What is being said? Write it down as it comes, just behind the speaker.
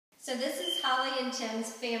So this is Holly and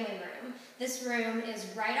Tim's family room. This room is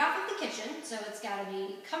right off of the kitchen, so it's got to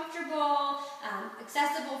be comfortable,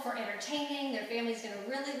 accessible for entertaining. Their family's going to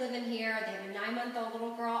really live in here. They have a 9-month-old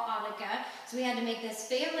little girl, Annika, so we had to make this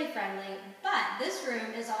family friendly. But this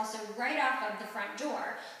room is also right off of the front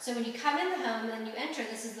door. So when you come in the home and you enter,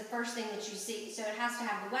 this is the first thing that you see. So it has to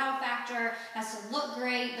have the wow factor, has to look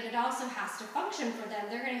great, but it also has to function for them.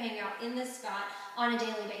 They're going to hang out in this spot on a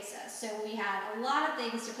daily basis. So we had a lot of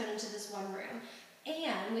things to put into this one room.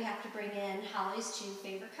 And we have to bring in Holly's two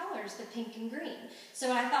favorite colors, the pink and green. So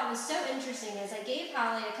what I thought was so interesting is I gave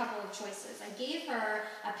Holly a couple of choices. I gave her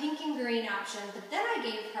a pink and green option, but then I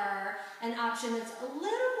gave her an option that's a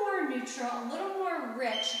little more neutral, a little more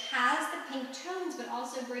rich, has the pink tones, but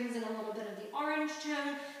also brings in a little bit of the orange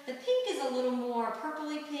tone. The pink is a little more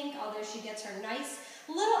purpley pink, although she gets her nice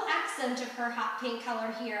little accent of her hot pink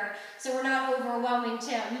color here, so we're not overwhelming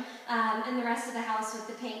Tim and the rest of the house with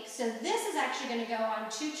the pink. So this is actually going to go on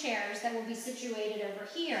 2 chairs that will be situated over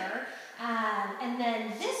here, and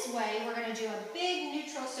then this way we're going to do a big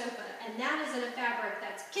neutral sofa, and that is in a fabric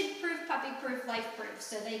that's kid-proof, puppy-proof, life-proof,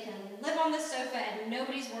 so they can live on the sofa and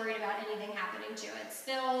nobody's worried about anything happening to it.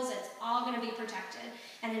 Spills, it's all going to be protected.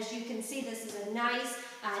 And as you can see, this is a nice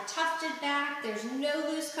tufted back. There's no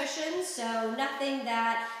loose cushions, so nothing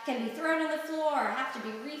that can be thrown on the floor or have to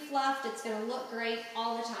be refluffed. It's going to look great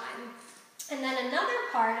all the time. And then another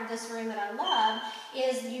part of this room that I love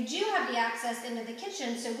is you do have the access into the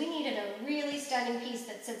kitchen, so we needed a really stunning piece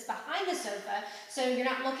that sits behind the sofa, so you're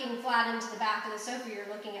not looking flat into the back of the sofa, you're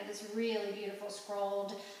looking at this really beautiful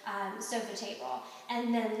scrolled sofa table.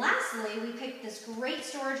 And then lastly, we picked this great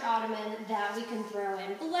storage ottoman that we can throw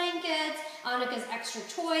in blankets, Annika's extra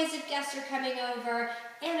toys if guests are coming over,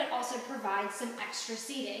 and it also provides some extra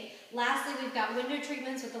seating. Lastly, we've got window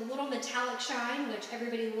treatments with a little metallic shine, which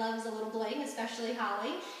everybody loves a little bling, especially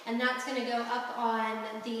Holly, and that's going to go up on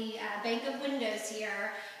the bank of windows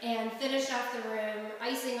here and finish off the room.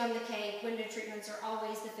 Icing on the cake, window treatments are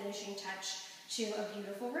always the finishing touch to a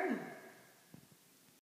beautiful room.